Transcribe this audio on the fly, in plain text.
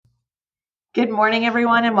Good morning,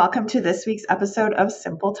 everyone, and welcome to this week's episode of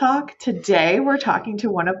Simple Talk. Today, we're talking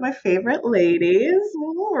to one of my favorite ladies,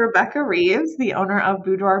 Rebecca Reeves, the owner of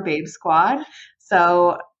Boudoir Babe Squad.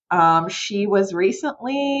 She was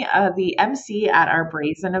recently the MC at our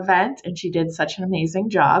Brazen event, and she did such an amazing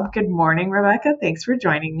job. Good morning, Rebecca. Thanks for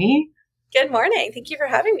joining me. Good morning. Thank you for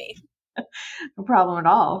having me. No problem at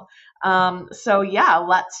all.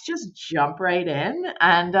 Let's just jump right in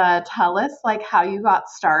and tell us how you got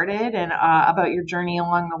started and about your journey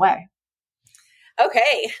along the way.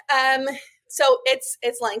 Okay. So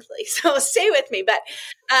it's lengthy, so stay with me. But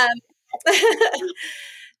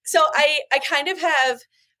so I kind of have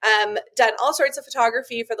done all sorts of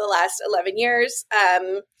photography for the last 11 years.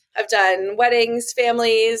 I've done weddings,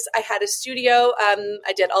 families. I had a studio.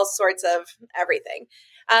 I did all sorts of everything.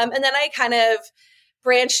 And then I kind of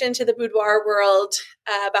branched into the boudoir world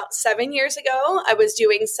about 7 years ago. I was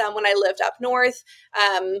doing some when I lived up north.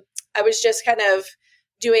 I was just kind of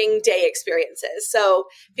doing day experiences. So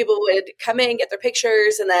people would come in, get their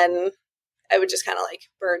pictures, and then I would just kind of like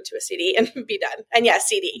burn to a CD and be done. And yeah,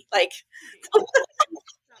 CD, like,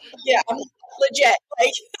 yeah, legit,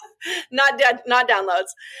 like not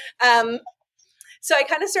downloads. So I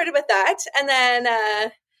kind of started with that. And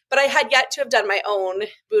then, but I had yet to have done my own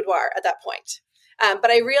boudoir at that point.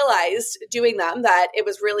 But I realized doing them that it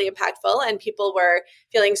was really impactful and people were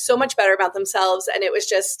feeling so much better about themselves. And it was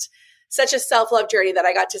just such a self-love journey that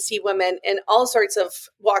I got to see women in all sorts of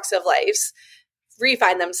walks of life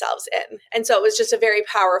refine themselves in. And so it was just a very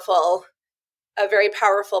powerful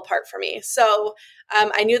part for me. So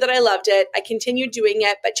I knew that I loved it. I continued doing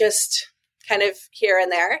it, but just kind of here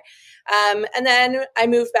and there. And then I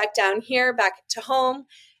moved back down here, back to home.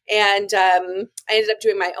 And I ended up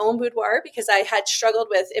doing my own boudoir because I had struggled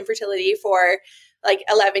with infertility for like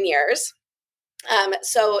 11 years.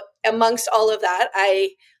 So amongst all of that,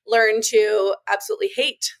 I learned to absolutely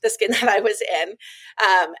hate the skin that I was in.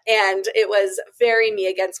 And it was very me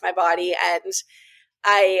against my body. And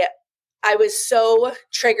I was so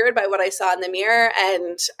triggered by what I saw in the mirror,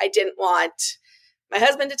 and I didn't want my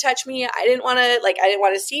husband to touch me. I didn't want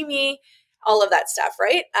to see me, all of that stuff.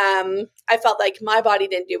 Right. I felt like my body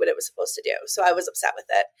didn't do what it was supposed to do. So I was upset with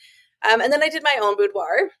it. And then I did my own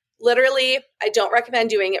boudoir. Literally, I don't recommend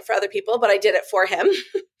doing it for other people, but I did it for him.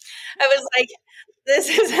 I was like, this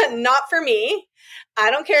is not for me. I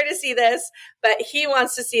don't care to see this, but he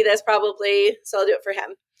wants to see this probably. So I'll do it for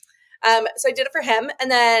him. So I did it for him. And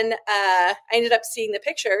then I ended up seeing the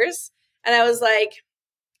pictures and I was like,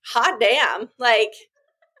 hot damn, like,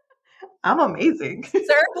 I'm amazing.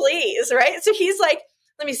 Sir, please. Right. So he's like,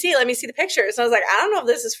 let me see the pictures. And I was like, I don't know if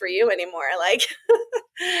this is for you anymore. Like,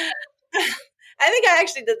 I think I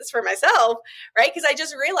actually did this for myself. Right. Because I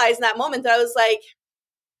just realized in that moment that I was like,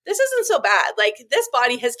 this isn't so bad. Like, this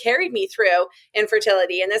body has carried me through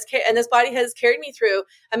infertility, and this body has carried me through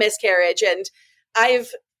a miscarriage. And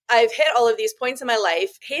I've hit all of these points in my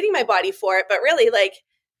life, hating my body for it, but really, like,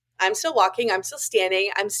 I'm still walking, I'm still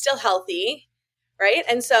standing, I'm still healthy, right?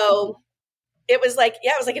 And so it was like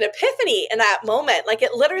an epiphany in that moment. Like,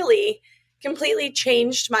 it literally completely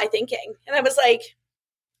changed my thinking. And I was like,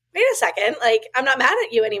 wait a second, like, I'm not mad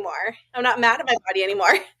at you anymore. I'm not mad at my body anymore.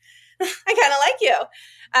 I kind of like you.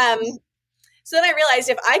 So then I realized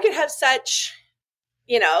if I could have such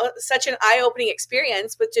an eye-opening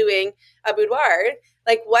experience with doing a boudoir,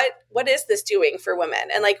 like what is this doing for women?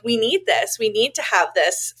 And like, we need this. We need to have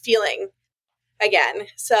this feeling again.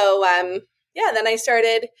 So then I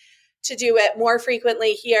started to do it more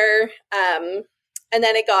frequently here. And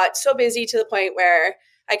then it got so busy to the point where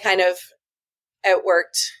I kind of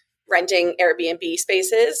outworked renting Airbnb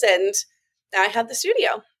spaces, and now I have the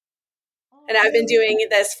studio. And I've been doing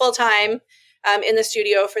this full time in the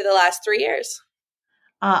studio for the last 3 years.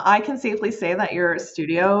 I can safely say that your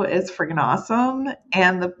studio is friggin' awesome,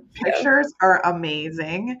 and the pictures are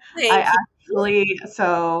amazing.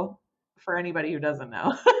 So for anybody who doesn't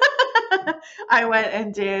know, I went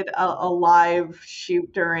and did a live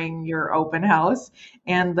shoot during your open house,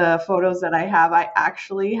 and the photos that I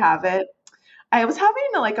actually have it. I was having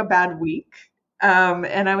like a bad week.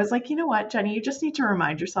 And I was like, you know what, Jenny, you just need to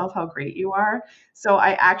remind yourself how great you are. So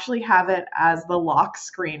I actually have it as the lock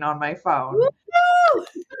screen on my phone.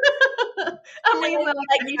 I mean,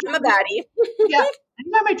 I'm a baddie. Yeah.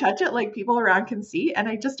 Anytime I touch it, like, people around can see, and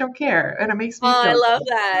I just don't care. And it makes me feel I love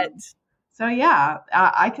that. So yeah,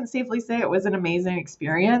 I can safely say it was an amazing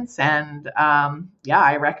experience. And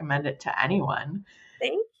I recommend it to anyone.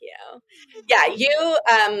 Thank you. Yeah, you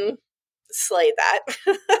slayed that.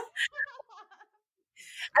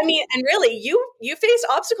 I mean, and really, you faced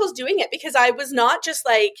obstacles doing it, because I was not just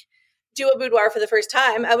like do a boudoir for the first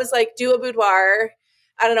time. I was like, do a boudoir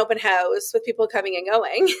at an open house with people coming and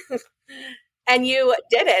going. And you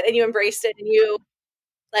did it and you embraced it and you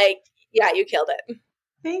like, yeah, you killed it.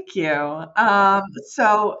 Thank you.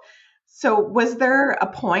 So was there a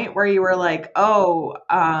point where you were like, oh,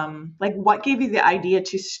 like what gave you the idea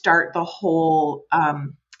to start the whole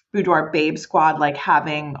Boudoir Babe Squad, like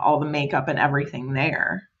having all the makeup and everything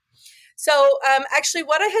there? So actually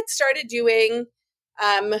what I had started doing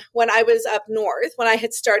when I was up north, when I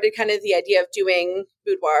had started kind of the idea of doing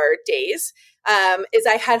boudoir days, is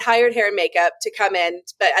I had hired hair and makeup to come in,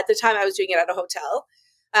 but at the time I was doing it at a hotel.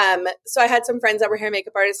 So I had some friends that were hair and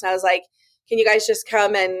makeup artists, and I was like, can you guys just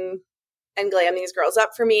come and glam these girls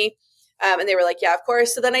up for me? And they were like, yeah, of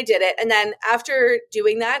course. So then I did it. And then after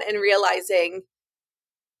doing that and realizing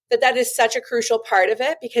that is such a crucial part of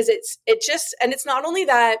it, because it's not only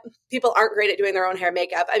that people aren't great at doing their own hair and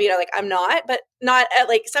makeup. I mean, like I'm not, but not at,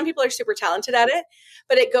 like some people are super talented at it,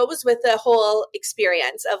 but it goes with the whole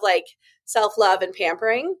experience of like self-love and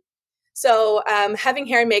pampering. So having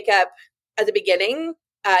hair and makeup at the beginning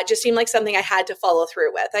just seemed like something I had to follow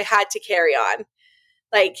through with. I had to carry on.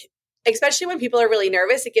 Like, especially when people are really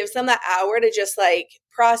nervous, it gives them that hour to just like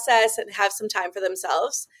process and have some time for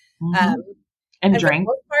themselves. Mm-hmm. And And for the drink.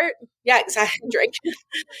 most part, yeah, exactly. Drink.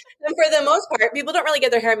 And for the most part, people don't really get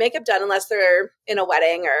their hair and makeup done unless they're in a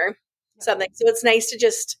wedding or something. So it's nice to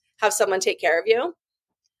just have someone take care of you.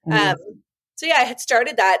 Um, so yeah, I had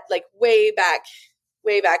started that like way back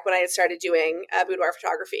when I had started doing boudoir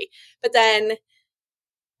photography. But then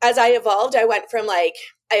as I evolved, I went from like,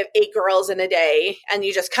 I have 8 girls in a day and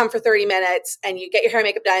you just come for 30 minutes and you get your hair and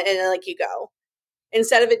makeup done and then like you go.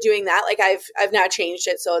 Instead of it doing that, like I've now changed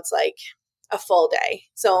it. So it's like a full day.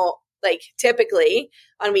 So like typically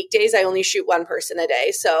on weekdays, I only shoot one person a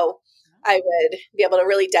day. So I would be able to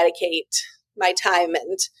really dedicate my time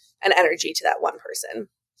and energy to that one person.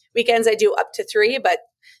 Weekends, I do up to 3, but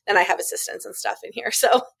then I have assistants and stuff in here. So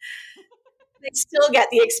they still get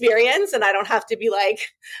the experience and I don't have to be like,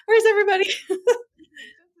 where's everybody?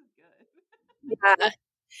 Yeah.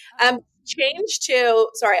 I changed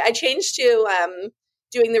to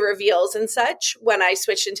doing the reveals and such when I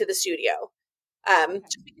switched into the studio.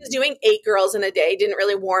 Just because doing 8 girls in a day didn't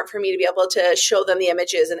really warrant for me to be able to show them the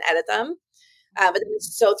images and edit them.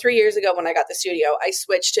 So 3 years ago when I got the studio, I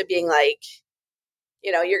switched to being like,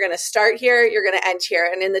 you know, you're going to start here, you're going to end here.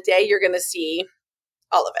 And in the day, you're going to see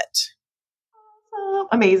all of it.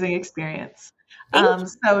 Amazing experience.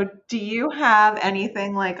 So do you have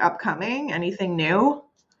anything like upcoming, anything new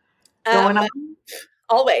going on?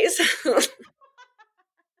 Always.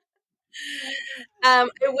 I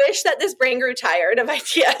wish that this brain grew tired of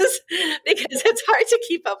ideas because it's hard to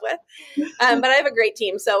keep up with. But I have a great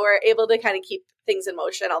team, so we're able to kind of keep things in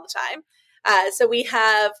motion all the time. So we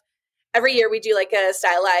have every year we do like a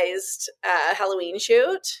stylized Halloween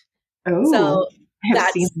shoot. Oh, so I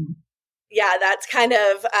have seen them. Yeah, that's kind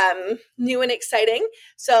of new and exciting.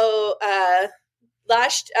 So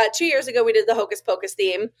 2 years ago we did the Hocus Pocus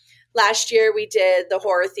theme. Last year we did the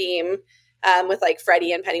horror theme. With like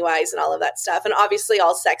Freddy and Pennywise and all of that stuff, and obviously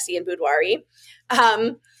all sexy and boudoir-y.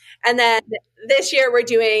 And then this year we're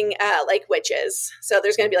doing like witches. So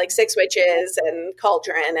there's going to be like 6 witches and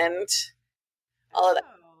cauldron and all of that.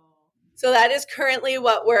 So that is currently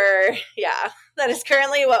what we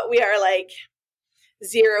are like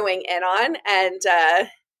zeroing in on and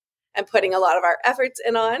putting a lot of our efforts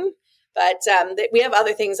in on. But we have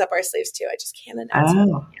other things up our sleeves too. I just can't announce it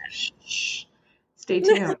yet. Stay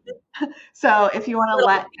tuned. So if you want to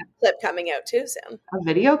let clip coming out too soon. A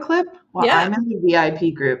video clip? Well, yeah. I'm in the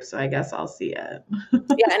VIP group, so I guess I'll see it.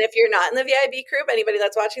 Yeah, and if you're not in the VIP group, anybody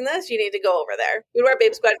that's watching this, you need to go over there. Boudoir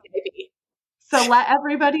Babe Squad VIP. So let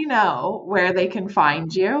everybody know where they can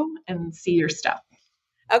find you and see your stuff.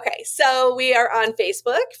 Okay, so we are on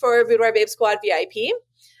Facebook for Boudoir Babe Squad VIP.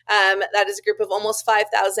 That is a group of almost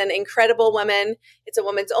 5,000 incredible women. It's a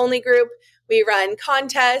women's only group. We run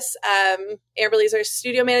contests. Amberly's our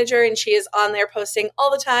studio manager, and she is on there posting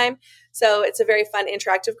all the time. So it's a very fun,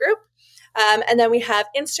 interactive group. And then we have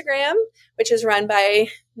Instagram, which is run by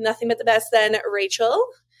nothing but the best than Rachel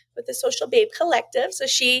with the Social Babe Collective. So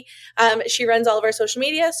she runs all of our social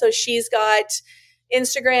media. So she's got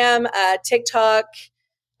Instagram, TikTok,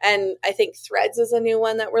 and I think Threads is a new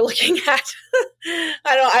one that we're looking at.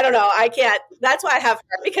 I don't know. I can't. That's why I have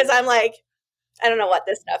her, because I'm like, I don't know what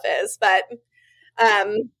this stuff is, but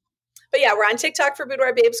yeah, we're on TikTok for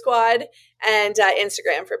Boudoir Babe Squad and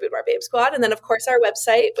Instagram for Boudoir Babe Squad. And then of course our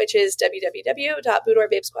website, which is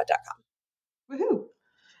www.boudoirbabesquad.com. Woohoo.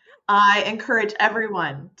 I encourage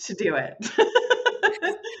everyone to do it.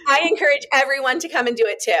 I encourage everyone to come and do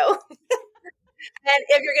it too. And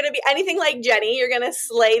if you're going to be anything like Jenny, you're going to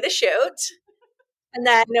slay the shoot. And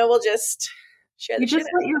then we'll just share the You shit just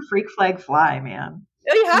out. let your freak flag fly, man.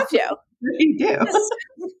 Oh, you have to. You do.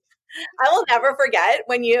 I will never forget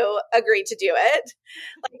when you agreed to do it.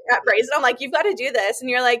 Like at Brazen, I'm like, you've got to do this. And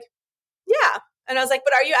you're like, yeah. And I was like,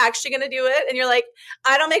 but are you actually going to do it? And you're like,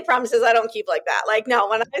 I don't make promises I don't keep like that. Like, no,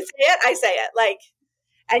 when I say it, I say it. Like,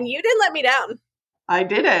 and you didn't let me down. I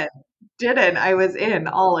didn't. I was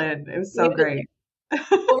all in. It was so You great.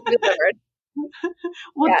 over-delivered.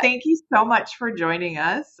 Well, Yeah. thank you so much for joining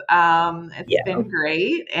us. It's Yeah. been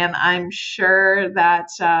great, and I'm sure that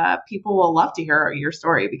people will love to hear your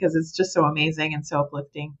story because it's just so amazing and so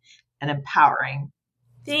uplifting and empowering.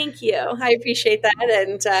 Thank you. I appreciate that.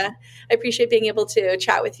 And I appreciate being able to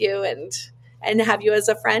chat with you and have you as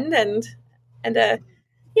a friend and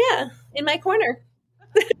yeah, in my corner.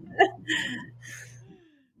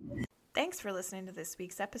 Thanks for listening to this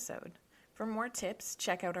week's episode. For more tips,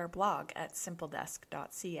 check out our blog at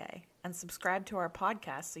simpledesk.ca and subscribe to our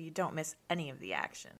podcast so you don't miss any of the action.